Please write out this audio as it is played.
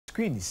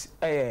screens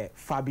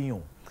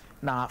Fabinho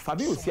na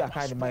Fabinho si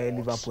akan ma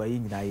Liverpool ayi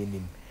nyina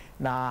yenim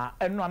na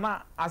eno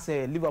na as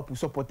Liverpool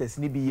supporters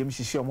ni bi yem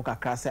hihye omo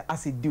kakra se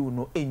as deal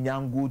no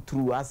enyan go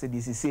through as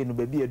this say no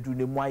baby adu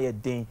ne mu aye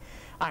den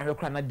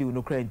ahwekra na deal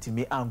no kra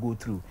ntimi and go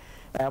through.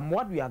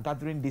 What we are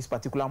gathering this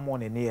particular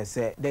morning here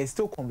say there is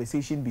still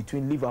conversation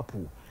between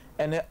Liverpool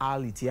and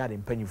Al Ittihad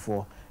in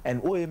Pennyfor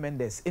and OA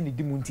Mendes in the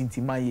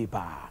dimuntinti maye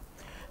pa.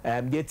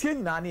 The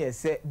team nani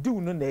say do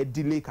no na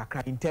delay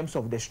kakra in terms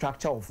of the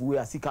structure of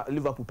where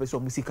Liverpool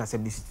person music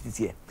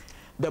assembly.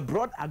 The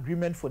broad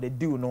agreement for the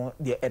deal no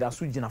the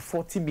edasujina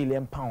 £40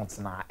 million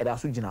na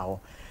edasujina ho.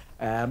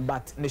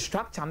 But the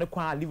structure no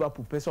kwa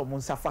Liverpool person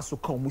monsa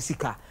faso ka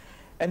musika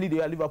any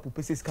the Liverpool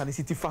person can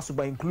city faso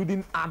by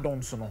including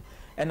add-ons no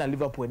and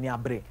Liverpool ni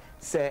abre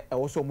say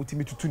also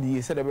mutimi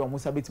tutuni say the be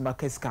omusa betima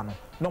keska no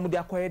no mo de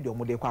akoye de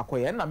mo de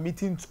kwakoye na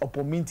meetings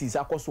upon meetings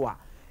akoso a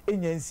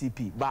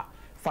NCP but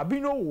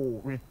Fabinho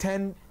will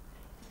return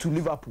to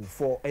Liverpool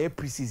for a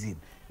pre-season.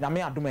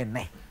 Nyame adom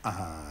ene.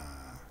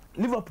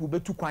 Liverpool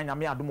betu kwa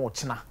nyame adom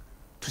ochina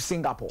to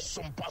Singapore.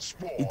 SOMPA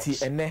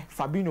iti ene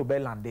Fabinho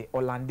Belande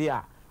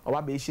Hollandia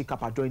oba be shake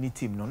up join the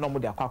team no mo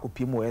de akwa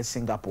kopie mo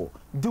Singapore.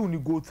 Do ni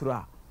go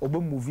through oba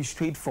move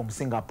straight from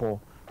Singapore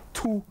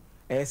to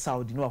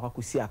Saudi no akwa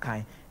kosi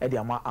akan e de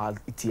ama Al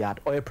Ittihad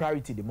or a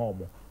priority the more.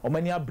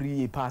 Omani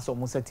abri pass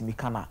omo setimi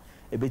kana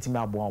ebetimi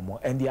abo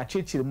and the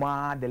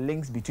achechirima the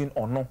links between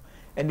Ono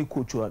and the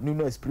coach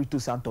Nuno Espirito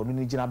Santo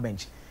Nuno Gina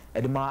bench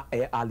edema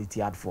Al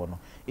Ittihad for no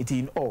it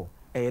in all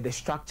the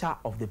structure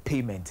of the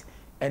payment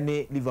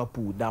any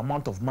Liverpool the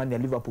amount of money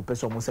Liverpool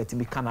person omo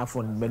setimi kana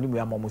for many we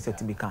am omo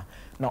setimi kan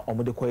na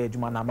omo de koye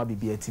adwuma na ma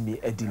bibi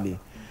etimi a delay.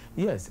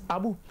 Yes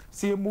Abu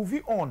see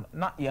movie on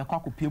na ye kwa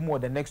kopie more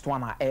the next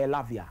one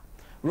Lavia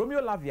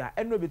Romeo Lavia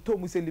enwe be to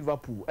mu say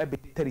Liverpool e be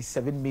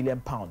 £37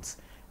 million.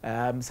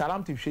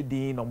 Salam to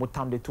Shedin or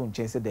Motam de Tone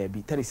Chase there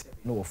be 37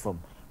 no from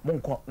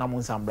Monko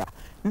Namonsambra.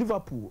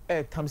 Liverpool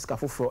times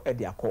for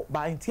Ediaco.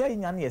 But in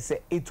Tia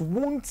say it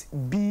won't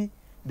be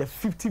the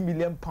 £50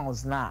 million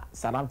now.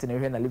 Salam to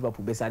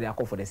Liverpool beside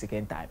the for the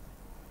second time.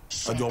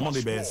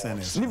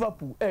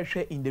 Liverpool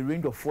share in the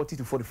range of 40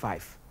 to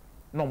 45.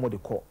 No more the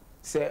call.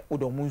 Say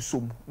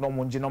Odomunsum, no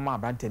Monjinoma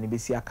Brantani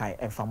Besia Kai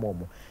and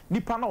Famomo.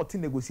 Nipa na oti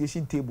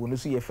negotiation table no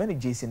so ye friend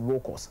Jason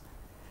Wilcox.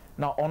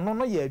 Now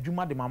ono ye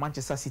adwuma de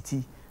Manchester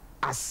City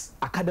as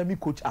academy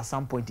coach at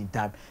some point in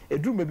time.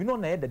 Edru maybe no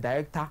na the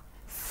director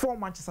for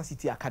Manchester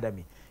City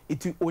Academy. It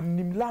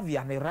onim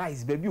Lavia ne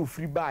rise baby o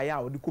free buy ya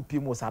o de kopie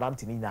mo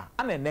Southampton ina.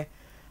 Anene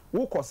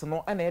Wilcox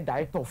no na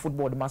director of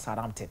football de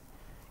Southampton.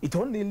 It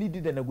only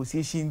lead the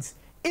negotiations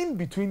in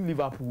between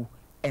Liverpool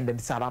and then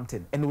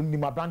Southampton and onim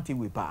Abrante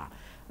we pa.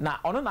 Na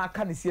ono na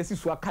aka ne siasi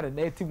so aka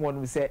na team one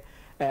we say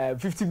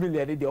 50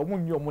 million de omo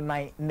nyi omo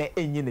nan na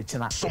enye ne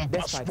china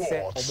despite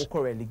say omo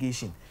core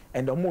relegation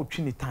and omo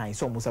twini time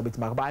so omo sabet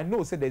mark but I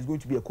know say there's going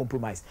to be a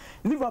compromise.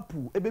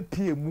 Liverpool ebe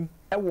PM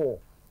ewo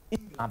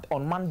England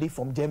on Monday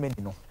from Germany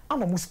no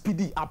and omo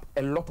speedy up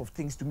a lot of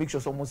things to make sure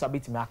so omo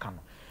sabet me aka no.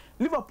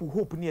 Liverpool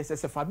hope ni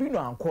SS Fabinho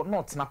anko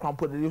not na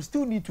krampo they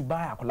still need to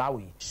buy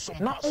Akolawi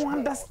na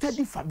understand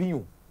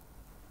Fabinho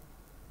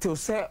till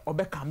say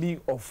obekami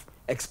of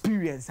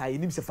experience I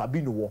him say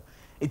Fabinho wo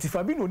it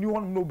Fabinho ni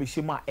one no be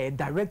shema a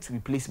direct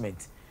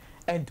replacement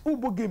and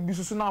Ubo game bi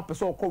so now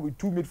person call with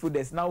two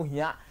midfielders now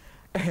here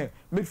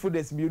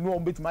midfielders me no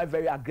bet my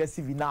very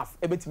aggressive enough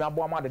e bet me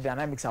abo ama the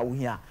dynamics awo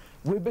here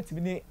we bet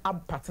me ni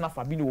ab partner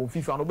Fabinho wo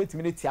FIFA no bet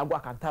me ni Thiago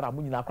Alcantara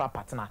mu nyina kra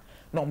partner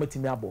na o bet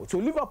me abo so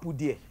Liverpool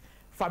there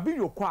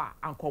Fabinho kwa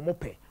anko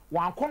pe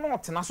wan ko no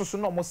tena so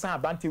no mo san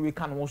Abrante we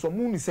kan wo so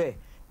mu ni say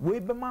we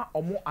be ma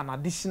omo an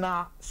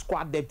additional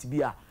squad depth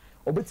bia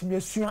obetimi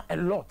asua a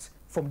lot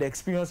from the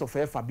experience of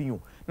Fabinho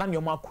na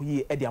nyoma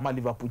koye e de ama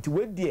Liverpool ti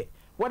we there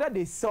whether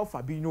they sell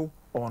Fabinho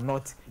or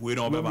not we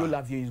know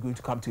Lavia is going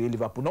to come to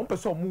Liverpool no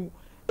person mu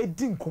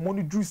edi nkomo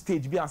no drew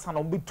stage bia ansa na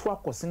obetu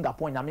akọ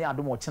Singapore nyame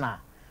adom ochina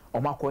o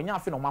makonya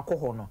afi na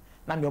makoho no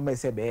na nyoma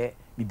se be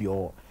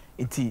bibio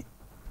enti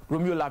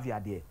Romeo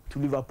Lavia there to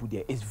Liverpool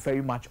there is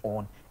very much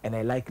on and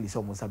I likely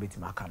someone sabeti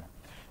makano.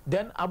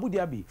 Then Abu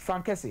Dhabi,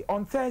 Frankesi,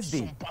 on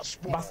Thursday,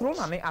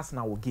 Barcelona and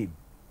Arsenal will game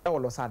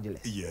in Los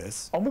Angeles.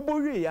 Yes. On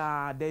Mubori,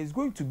 there is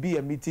going to be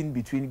a meeting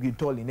between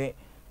Guintoli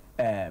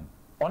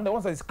on the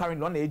one that is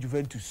currently on the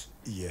Juventus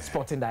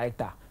sporting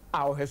director.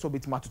 Our Heso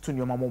Bitima to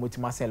Tunio Mamo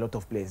Bitima say a lot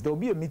of players. There will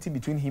be a meeting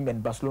between him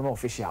and Barcelona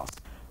officials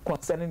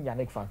concerning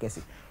Yannick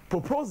Frankesi.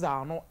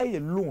 Proposal no a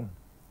loan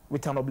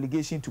with an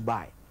obligation to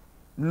buy.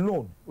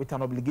 Loan with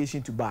an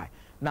obligation to buy.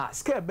 Now,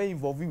 scale be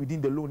involved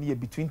within the loan here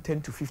between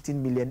 10 to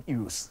 15 million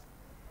euros.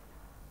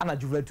 And a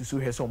Juventus who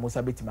has almost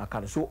a bit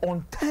makano. So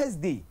on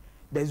Thursday,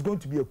 there's going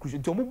to be a crucial.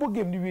 Tomubo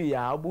game ni we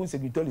ya abu se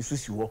Guintoli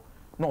susiwo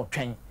no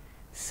train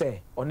say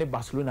on the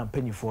Barcelona and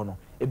Pennyfor no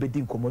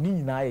ebedi nkomo ni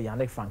nyina ye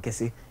Yannick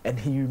Frankesi and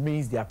he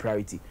remains their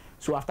priority.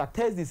 So after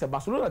Thursday, say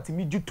Barcelona to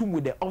me jutum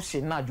with the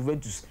option na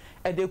Juventus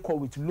and they call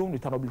with loan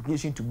with an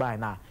obligation to buy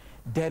now.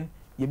 Then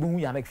yebu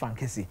Yannick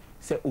Frankesi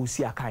say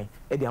osi akai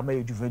e de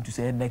ama Juventus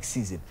next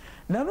season.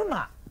 Na no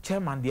na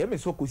chairman de me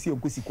so kosi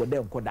enkosi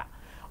koda enkoda.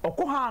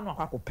 Okoha no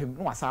akakopem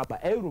no asaba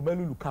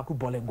Romelu Lukaku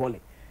Bolengole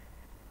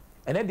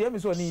and then the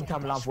episode ni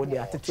Tamlan for the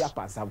Atetia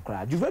pass up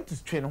cry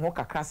Juventus train ho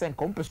kakra se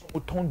nka mpes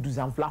oton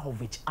Dusan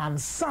Vlahovic and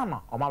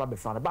sana o ma be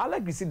fan but I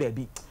like to see there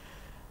be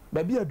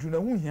baby aduna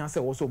hu hia se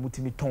wo so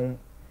mutimi ton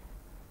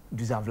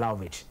Dusan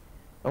Vlahovic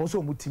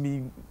also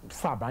mutimi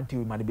fa brante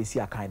we man be si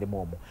akan de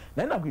mo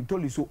na na green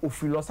toli so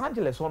ofi Los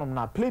Angeles on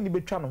na plane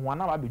be twa no ho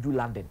na ba be do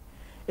London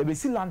e be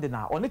si London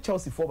na on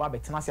Chelsea for ba be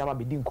tena se ba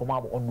be di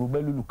nkoma on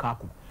Romelu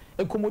Lukaku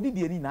e komodi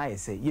de ni na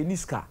yese ye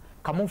niska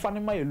come on fa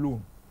ne ma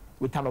loan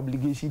with an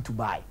obligation to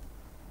buy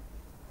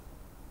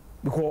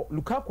because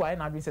Lukaku I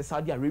na be say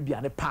Saudi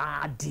Arabia ne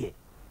pa de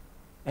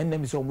and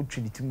them so mu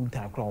trinity mu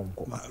ta kra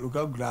onko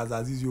Lukaku glass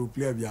as you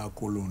player bia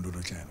Cologne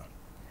do China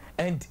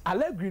and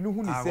Allegri no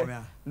hu ni say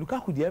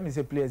Lukaku dey me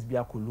say players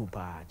bia Cologne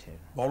pa che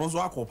bolo so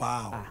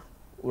akopa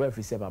we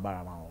fi say Baba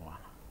Rama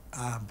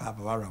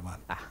Baba Rama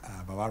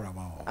Baba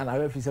Rama and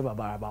I fi say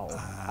Baba Rama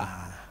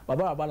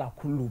Baba Rama la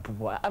Cologne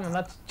po and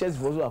na chess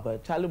was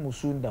akwa Charlie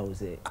Musunda o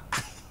say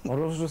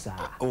Oroso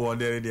sa oh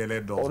there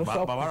do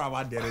Baba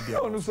Rama there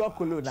onu so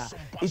Cologne na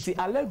it's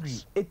Allegri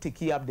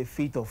take up the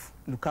fate of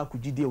Lukaku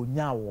Jide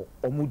onyawo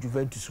omo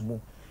Juventus mu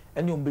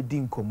and you be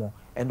dinkomo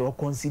and or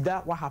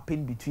consider what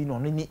happened between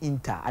on any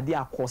Inter ade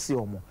akose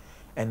omo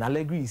and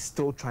Allegri is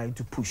still trying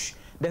to push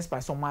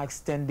despite some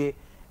extended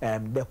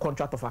the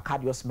contract of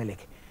Arkadiusz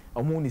Milik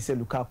omo ni say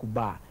Lukaku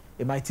ba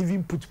it might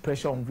even put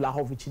pressure on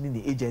Vlahovic in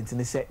the agent and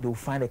they said they will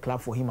find a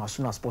club for him as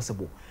soon as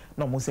possible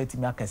no mo say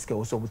timi aka ske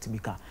also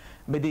mutimika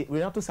me de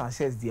Renato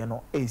Sanchez de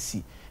no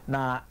AC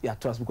na ya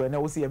trust because na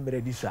wo say em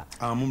ready sha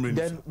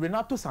then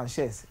Renato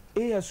Sanchez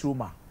AS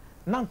Roma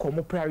na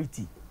nkomo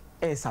priority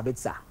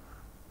Sabitzer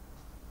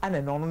and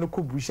then no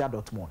ko Borussia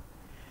Dortmund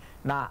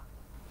na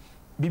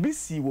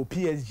BBC wo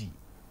PSG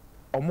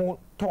omo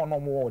ton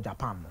omo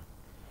Japan no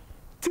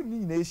team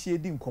ni na ehie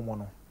di nkomo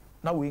no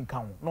na we nka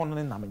ho no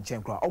no na me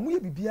nchen kra omo ye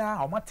bibia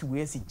o mate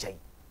we asi nchen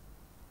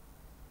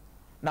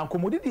na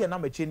nkomodi de na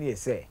meche ni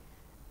ese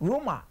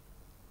Roma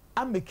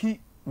ameki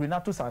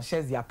Renato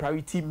Sanchez their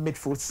priority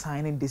midfield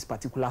signing this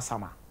particular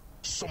summer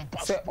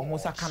SOMPA say omo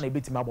saka na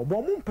betima abo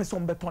omo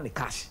person beton the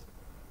cash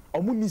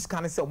omo ni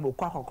scan say omo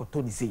kwa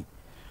kwakoto ni say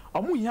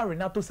omo here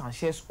Renato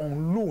Sanchez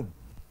on loan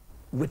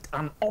with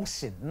an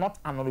option not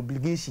an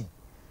obligation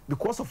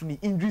because of the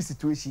injury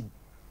situation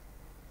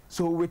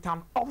so with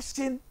an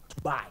option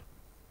to buy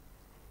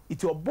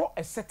it will bought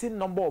a certain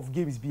number of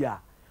games bia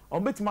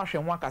on betima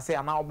hwe ho aka say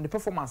na the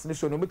performance ne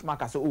so no betima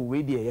aka say oh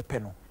we dey ye pe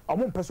no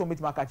omo person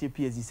betima aka che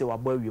PSG say wa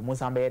ba wi mo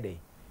san be dey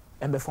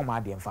em be form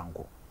ade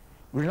mfanko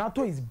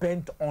Renato is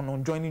bent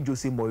on joining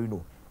Jose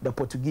Mourinho the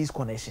Portuguese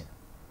connection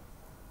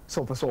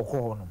so person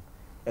call him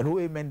and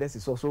Owe Mendes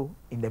is also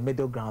in the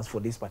middle grounds for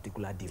this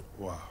particular deal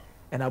wow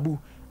and Abu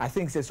I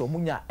think says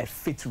Omunya a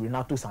fit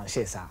Renato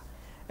Sanchez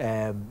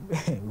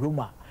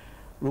Roma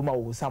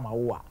will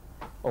Samawa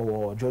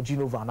or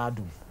Jorginho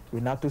Vanadu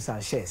Renato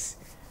Sanchez,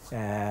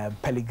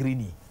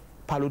 Pellegrini,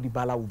 Paulo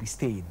Dybala will be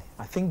staying.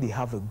 I think they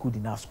have a good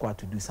enough squad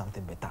to do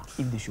something better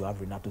if they should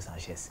have Renato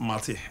Sanchez.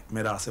 Mate,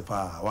 me da se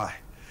pa why?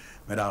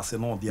 Me da se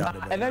no dia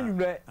de. And then you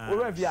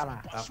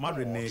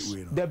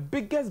the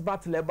biggest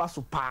battle ever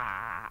so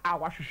pa. I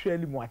was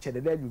surely more the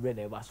then you read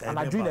ever so. And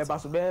I dream ever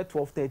so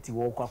 12:30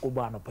 walk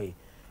akoba no pay.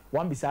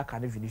 One beside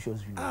can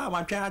Vinicius Junior.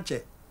 My catch.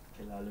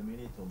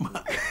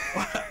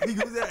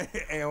 Because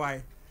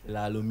why?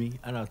 La Lumi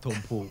ana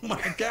tompo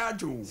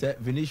makajo se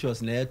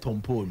Vinicius na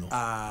tompo no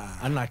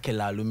ana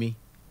kela Lumi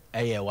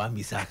eye wa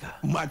misaka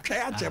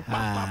makaje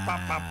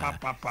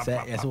pa se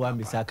yeso wa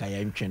misaka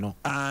ya ntwe no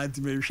ti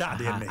me hwa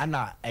de ne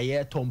ana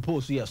eye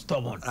tompo so ye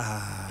stubborn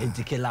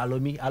enti kela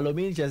Lumi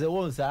alomi che se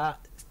won sa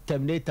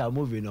Terminator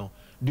movie no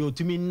de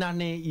otumi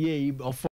nane ye